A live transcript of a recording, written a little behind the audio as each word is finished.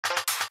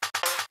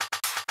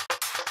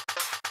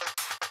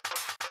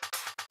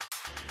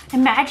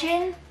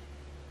Imagine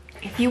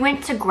if you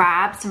went to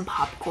grab some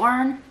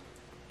popcorn,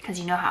 because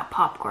you know how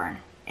popcorn,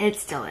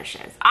 it's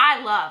delicious.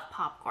 I love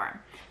popcorn.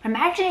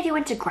 Imagine if you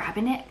went to grab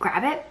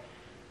it,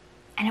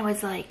 and it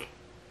was like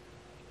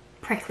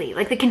prickly.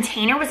 Like the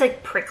container was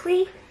like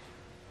prickly.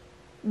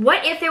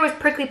 What if there was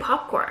prickly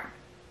popcorn?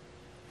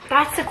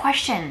 That's the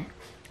question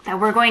that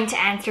we're going to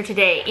answer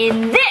today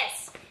in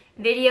this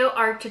video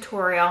art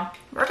tutorial.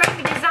 We're going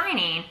to be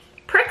designing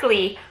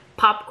prickly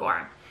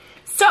popcorn.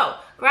 So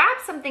grab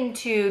something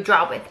to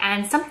draw with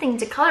and something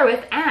to color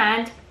with,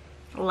 and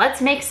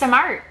let's make some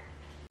art.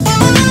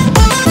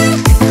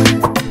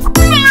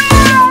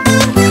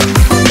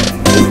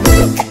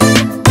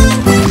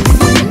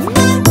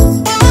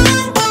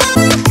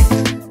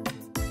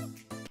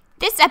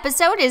 This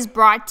episode is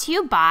brought to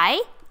you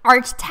by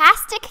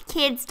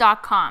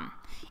artastickids.com.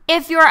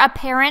 If you're a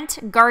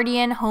parent,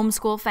 guardian,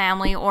 homeschool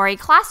family, or a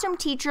classroom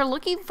teacher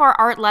looking for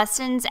art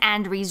lessons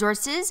and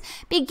resources,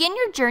 begin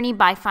your journey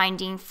by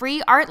finding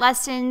free art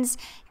lessons,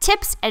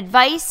 tips,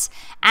 advice,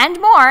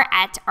 and more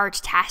at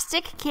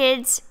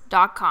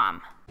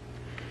artastickids.com.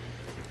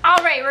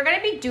 All right, we're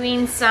gonna be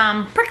doing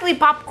some prickly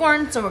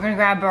popcorn, so we're gonna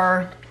grab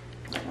our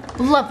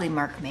lovely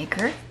mark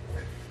maker.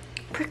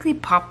 Prickly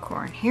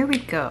popcorn, here we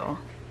go.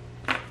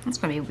 That's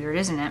gonna be weird,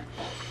 isn't it?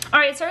 All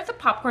right, start with the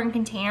popcorn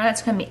container.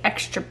 That's gonna be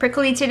extra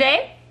prickly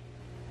today.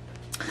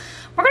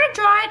 We're gonna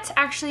draw it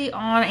actually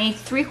on a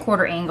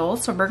 3/4 angle.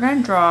 So we're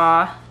gonna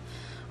draw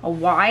a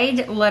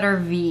wide letter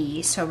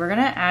V. So we're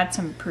gonna add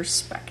some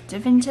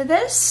perspective into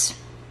this.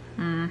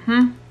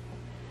 Then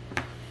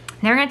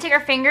we're gonna take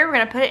our finger, we're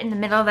gonna put it in the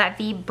middle of that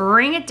V,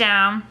 bring it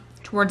down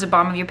towards the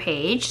bottom of your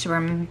page. So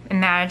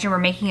imagine we're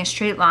making a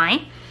straight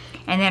line.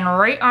 And then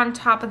right on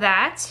top of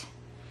that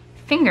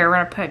finger, we're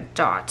gonna put a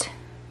dot.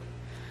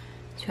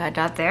 So a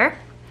dot there.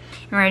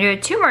 And we're gonna do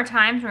it 2 more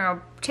times. We're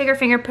gonna take our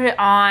finger, put it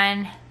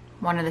on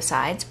one of the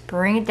sides,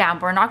 bring it down,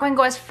 but we're not going to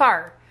go as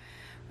far.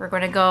 We're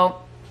going to go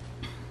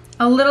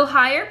a little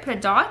higher, put a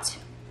dot.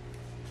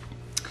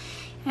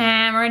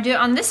 And we're gonna do it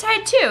on this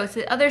side too. So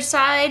the other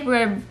side,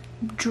 we're gonna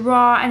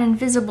draw an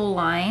invisible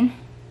line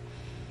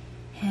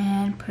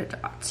and put a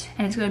dot.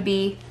 And it's gonna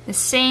be the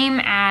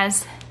same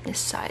as this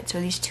side. So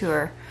these two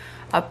are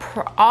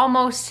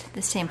almost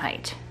the same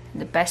height,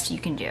 the best you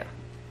can do.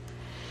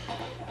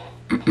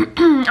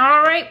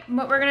 All right,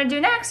 what we're gonna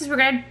do next is we're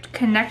gonna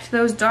connect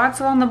those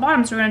dots along the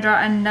bottom. So we're gonna draw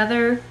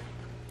another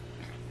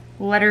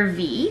letter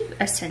V,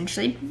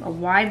 essentially a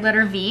wide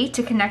letter V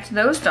to connect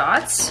those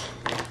dots.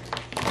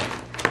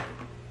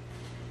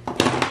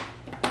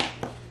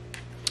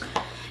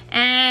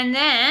 And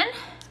then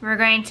we're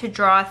going to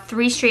draw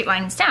 3 straight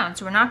lines down.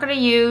 So we're not gonna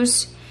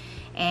use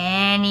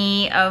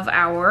any of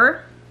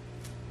our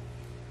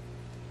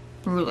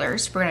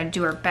rulers. We're gonna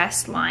do our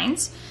best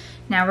lines.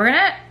 Now we're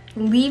gonna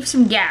leave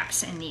some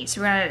gaps in these.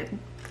 So we're gonna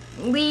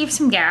leave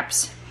some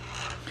gaps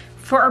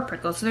for our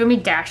prickles. So they're gonna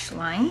be dashed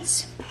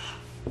lines.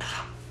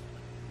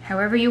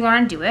 However you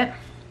wanna do it.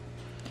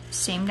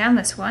 Same down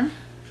this one.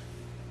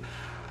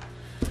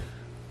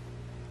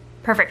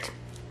 Perfect.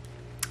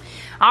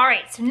 All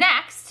right, so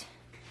next,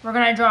 we're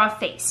gonna draw a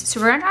face.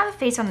 So we're gonna draw the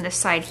face on this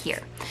side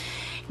here.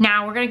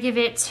 Now we're gonna give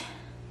it,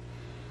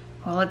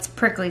 well, it's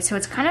prickly, so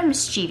it's kind of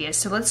mischievous.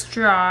 So let's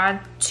draw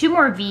 2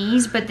 more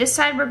V's, but this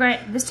time we're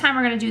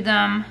gonna do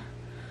them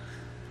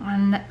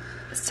on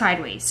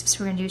sideways. So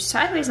we're gonna do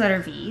sideways letter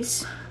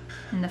V's.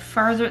 And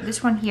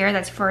this one here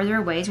that's farther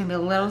away is gonna be a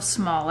little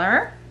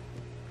smaller.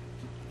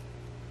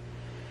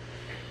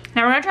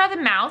 Now we're gonna draw the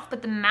mouth,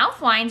 but the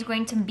mouth line is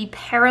going to be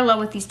parallel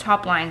with these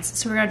top lines.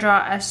 So we're gonna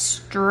draw a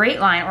straight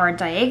line or a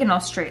diagonal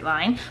straight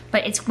line,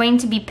 but it's going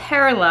to be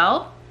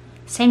parallel,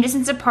 same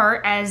distance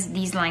apart as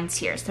these lines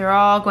here. So they're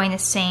all going the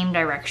same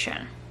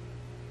direction.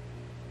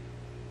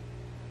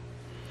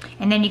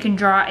 And then you can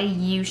draw a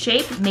U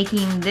shape,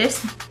 making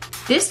this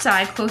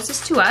side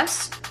closest to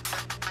us,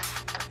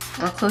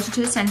 or closer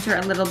to the center,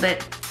 a little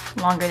bit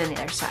longer than the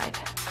other side.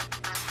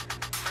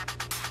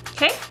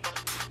 Okay,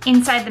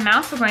 inside the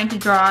mouth, we're going to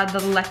draw the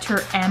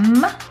letter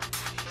M,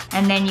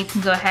 and then you can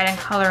go ahead and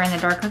color in the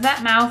dark of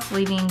that mouth,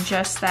 leaving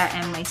just that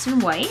M nice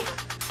and white.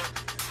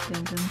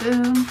 Boom, boom,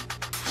 boom.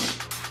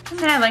 And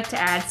then I like to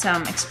add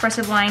some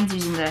expressive lines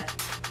using the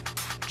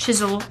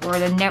chisel or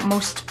the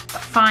most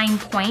fine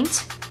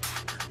point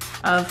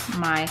of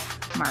my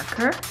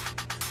marker,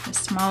 the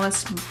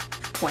smallest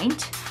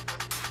point.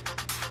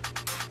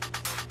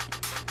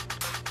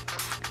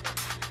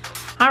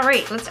 All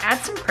right, let's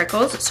add some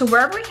prickles. So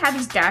wherever we have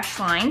these dashed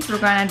lines, we're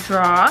gonna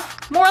draw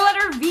more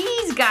letter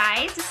V's,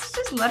 guys. This is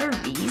just letter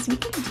V's. We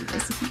can do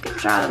this. If you can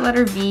draw the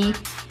letter V,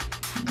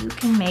 you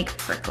can make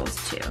prickles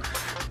too.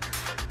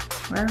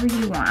 Wherever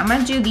you want. I'm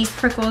gonna do these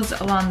prickles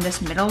along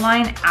this middle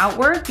line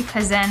outward,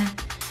 because then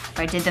if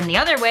I did them the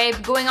other way,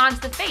 going on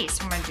to the face,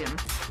 I'm gonna do them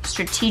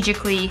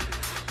strategically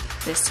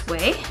this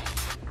way.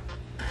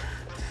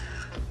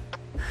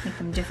 Make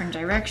them different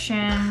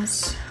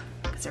directions,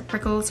 because they're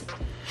prickles.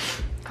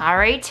 All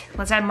right,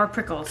 let's add more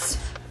prickles.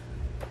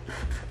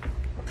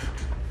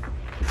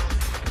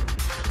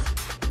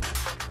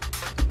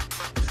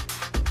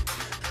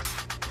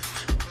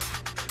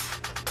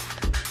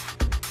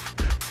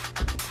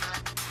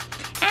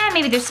 And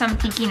maybe there's some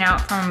peeking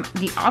out from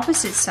the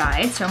opposite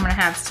side. So I'm gonna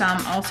have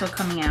some also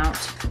coming out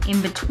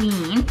in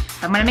between.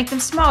 I'm gonna make them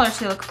smaller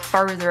so they look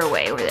farther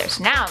away over there.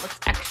 So now it looks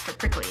extra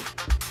prickly.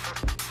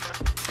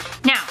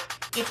 Now,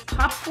 it's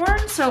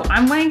popcorn, so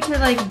I'm going to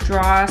like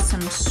draw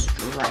some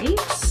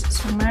stripes.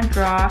 So I'm gonna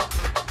draw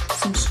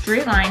some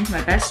straight lines,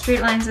 my best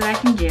straight lines that I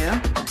can do.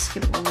 I'm gonna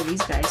skip over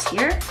these guys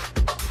here.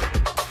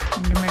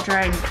 And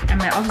I'm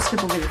gonna also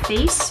skip over the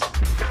face.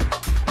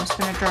 I'm just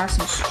gonna draw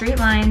some straight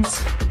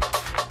lines.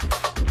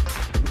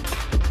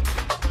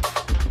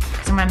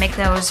 I'm gonna make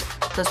those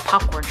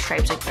popcorn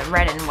stripes, like the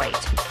red and white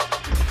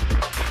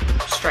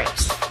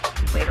stripes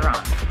later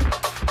on.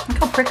 Look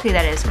how prickly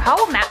that is. How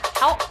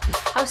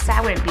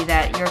sad would it be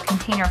that your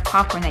container of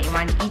popcorn that you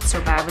wanted to eat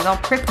so bad was all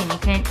prickly and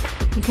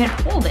you can't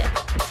hold it?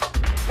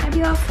 That'd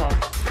be awful.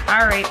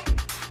 All right,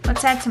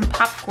 let's add some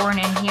popcorn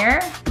in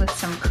here with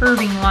some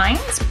curving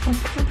lines.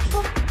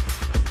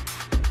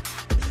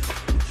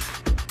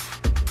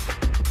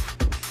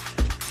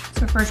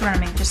 So first we're gonna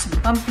make just some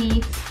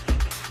bumpy,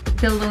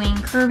 billowing,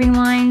 curving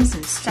lines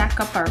and stack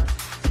up our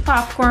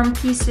popcorn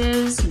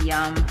pieces.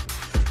 Yum.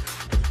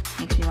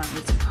 Makes me want to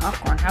eat some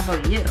popcorn. How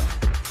about you?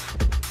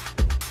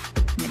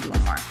 Maybe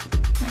one more.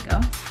 There we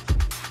go.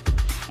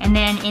 And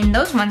then in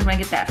those ones, I'm gonna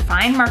get that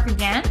fine mark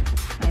again.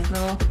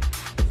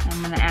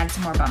 I'm gonna add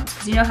some more bumps.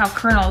 Because you know how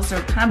kernels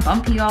are kind of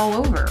bumpy all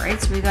over,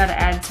 right? So we gotta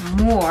add some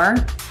more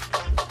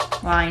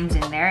lines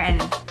in there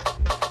and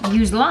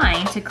use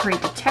line to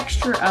create the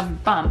texture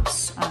of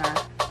bumps on our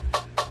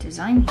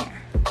design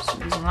here. So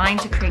using line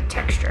to create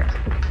texture.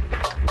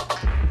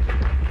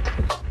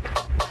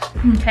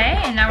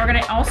 Okay, and now we're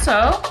gonna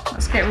also,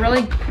 let's get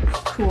really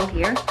cool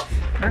here.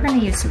 We're gonna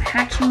use some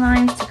hatching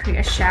lines to create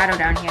a shadow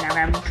down here. Now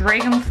we're gonna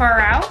drag them far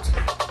out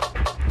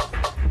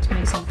to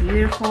make some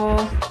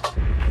beautiful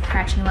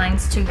hatching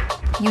lines, to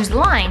use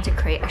line to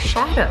create a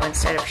shadow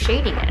instead of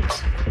shading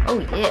it. Oh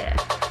yeah.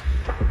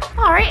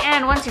 All right,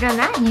 and once you're done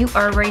that, you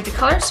are ready to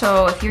color.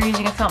 So if you're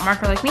using a felt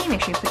marker like me,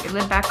 make sure you put your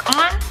lid back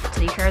on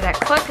so you hear that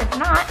click. If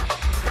not,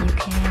 you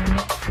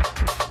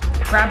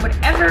can grab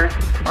whatever,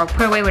 or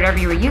put away whatever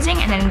you were using,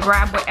 and then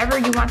grab whatever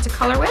you want to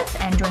color with,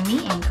 and join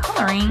me in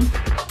coloring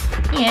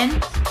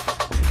in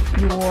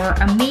your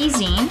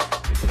amazing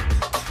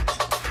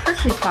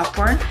prickly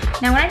popcorn.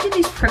 Now when I do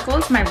these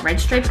prickles, my red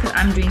stripes, because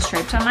I'm doing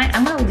stripes on mine,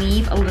 I'm gonna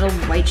leave a little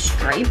white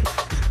stripe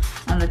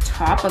on the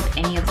top of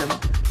any of the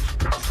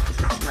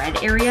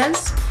red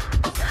areas,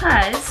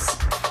 because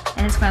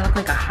then it's gonna look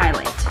like a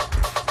highlight.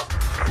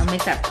 It'll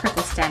make that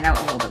prickle stand out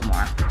a little bit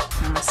more.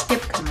 I'm gonna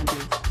skip because I'm gonna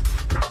do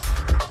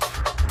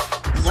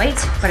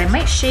white, but I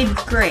might shade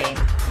with gray.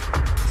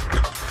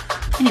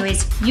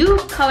 Anyways, you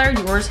color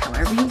yours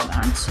however you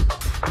want.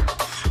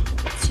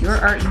 It's your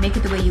art, you make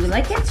it the way you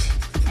like it,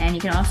 and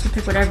you can also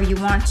pick whatever you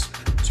want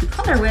to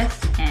color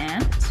with,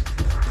 and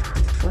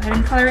go ahead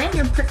and color in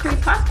your prickly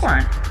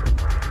popcorn.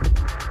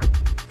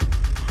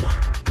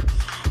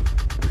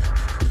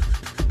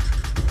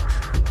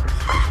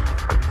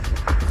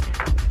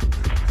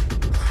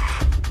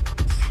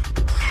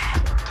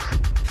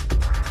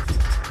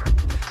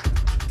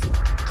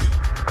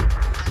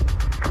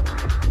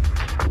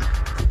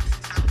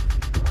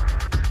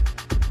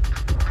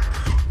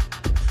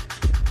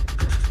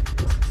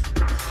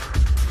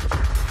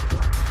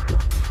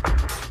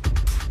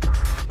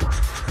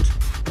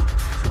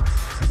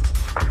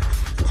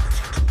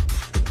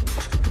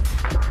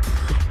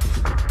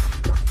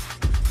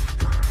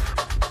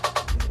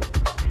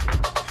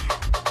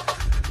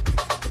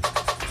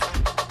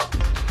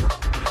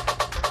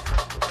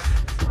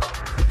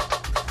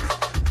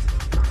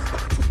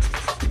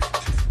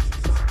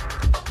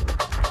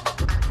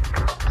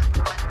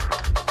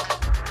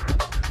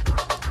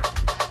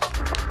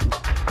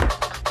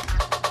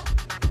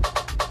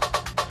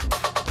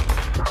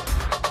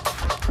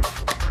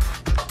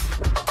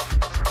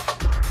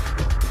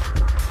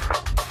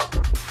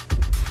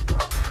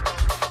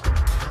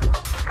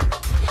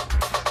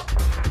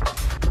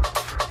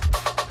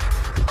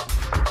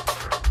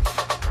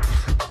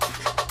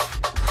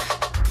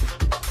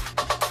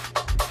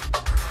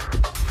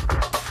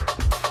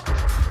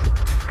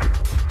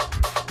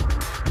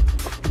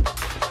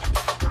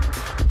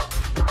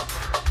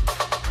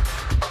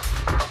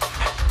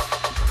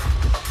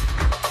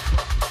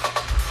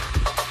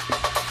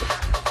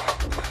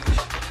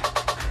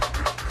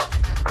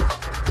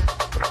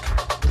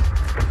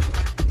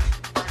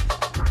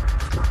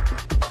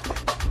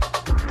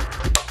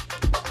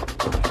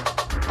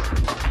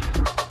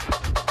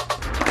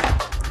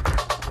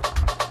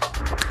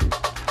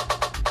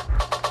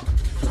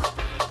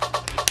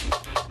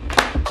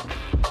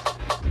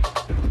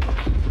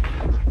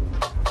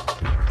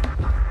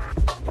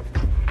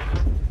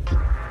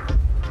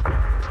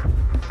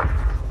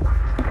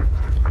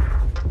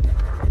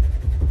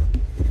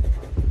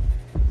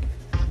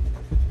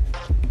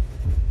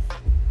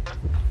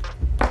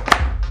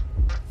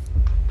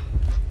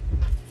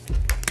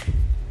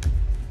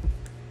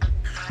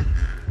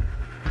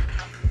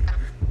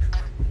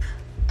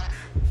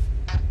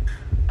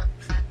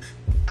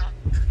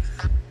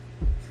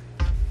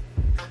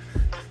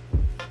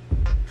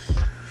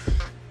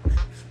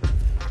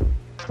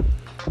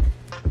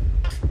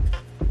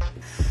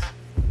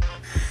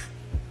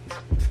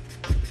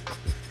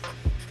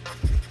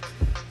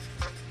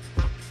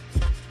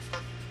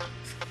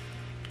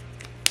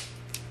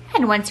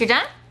 And once you're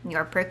done,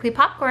 your prickly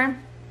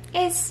popcorn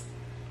is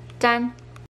done.